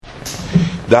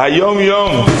the Hayom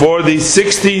Yom for the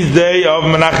 60th day of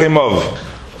Menachem Av.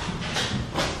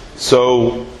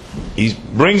 So he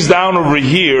brings down over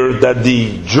here that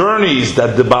the journeys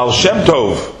that the Baal Shem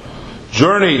Tov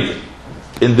journeyed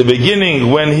in the beginning,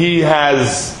 when he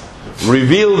has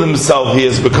revealed himself, he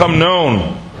has become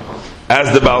known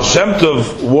as the Baal Shem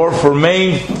Tov,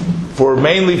 were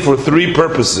mainly for three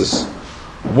purposes.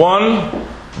 One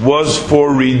was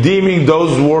for redeeming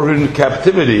those who were in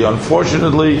captivity.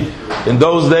 Unfortunately, in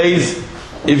those days,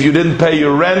 if you didn't pay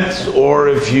your rent or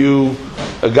if you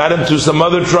got into some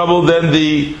other trouble, then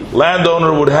the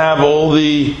landowner would have all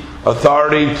the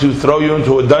authority to throw you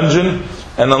into a dungeon,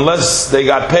 and unless they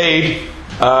got paid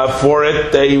for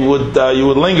it, you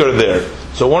would linger there.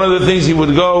 So one of the things he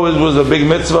would go was a big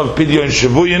mitzvah of Pidyon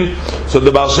Shavuyin. So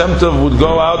the Baal Shem Tov would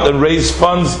go out and raise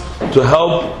funds to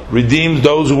help redeem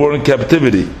those who were in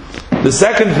captivity. The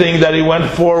second thing that he went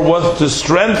for was to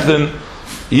strengthen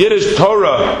Yiddish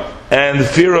Torah and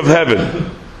fear of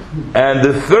heaven. And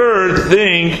the third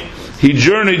thing he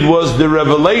journeyed was the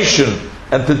revelation,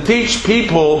 and to teach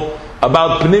people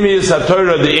about Pnimiyus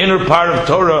HaTorah, the inner part of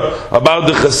Torah, about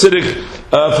the Hasidic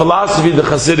philosophy, the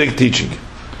Hasidic teaching.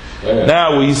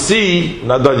 Now we see,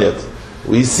 not done yet,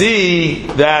 we see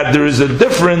that there is a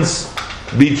difference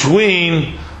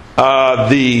between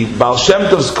the Baal Shem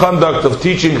Tov's conduct of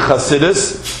teaching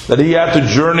Hasidus, that he had to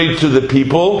journey to the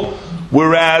people,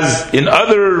 whereas in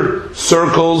other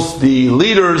circles the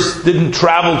leaders didn't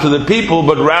travel to the people,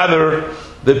 but rather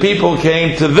the people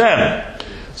came to them.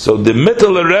 So the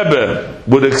Mittler Rebbe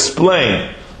would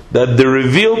explain that the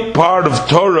revealed part of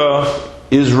Torah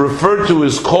is referred to,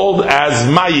 is called as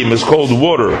mayim, is called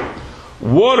water.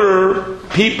 Water,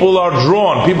 people are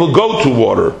drawn, people go to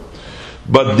water.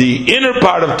 But the inner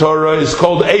part of Torah is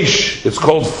called eish, it's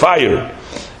called fire.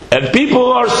 And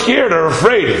people are scared, are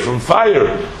afraid from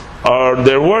fire, or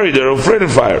they're worried, they're afraid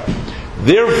of fire.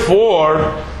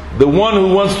 Therefore, the one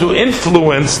who wants to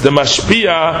influence, the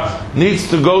mashpia, needs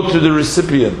to go to the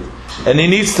recipient. And he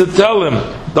needs to tell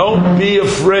him, don't be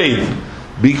afraid,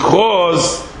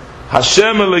 because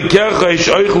Hashem Elokecha Ish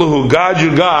Oichluhu, God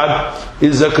your God,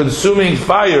 is a consuming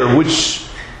fire, which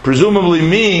presumably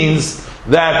means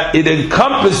that it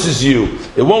encompasses you.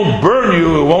 It won't burn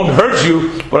you, it won't hurt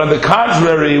you, but on the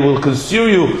contrary, it will consume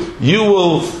you. You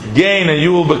will gain and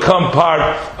you will become part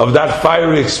of that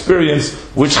fiery experience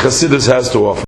which Chassidus has to offer.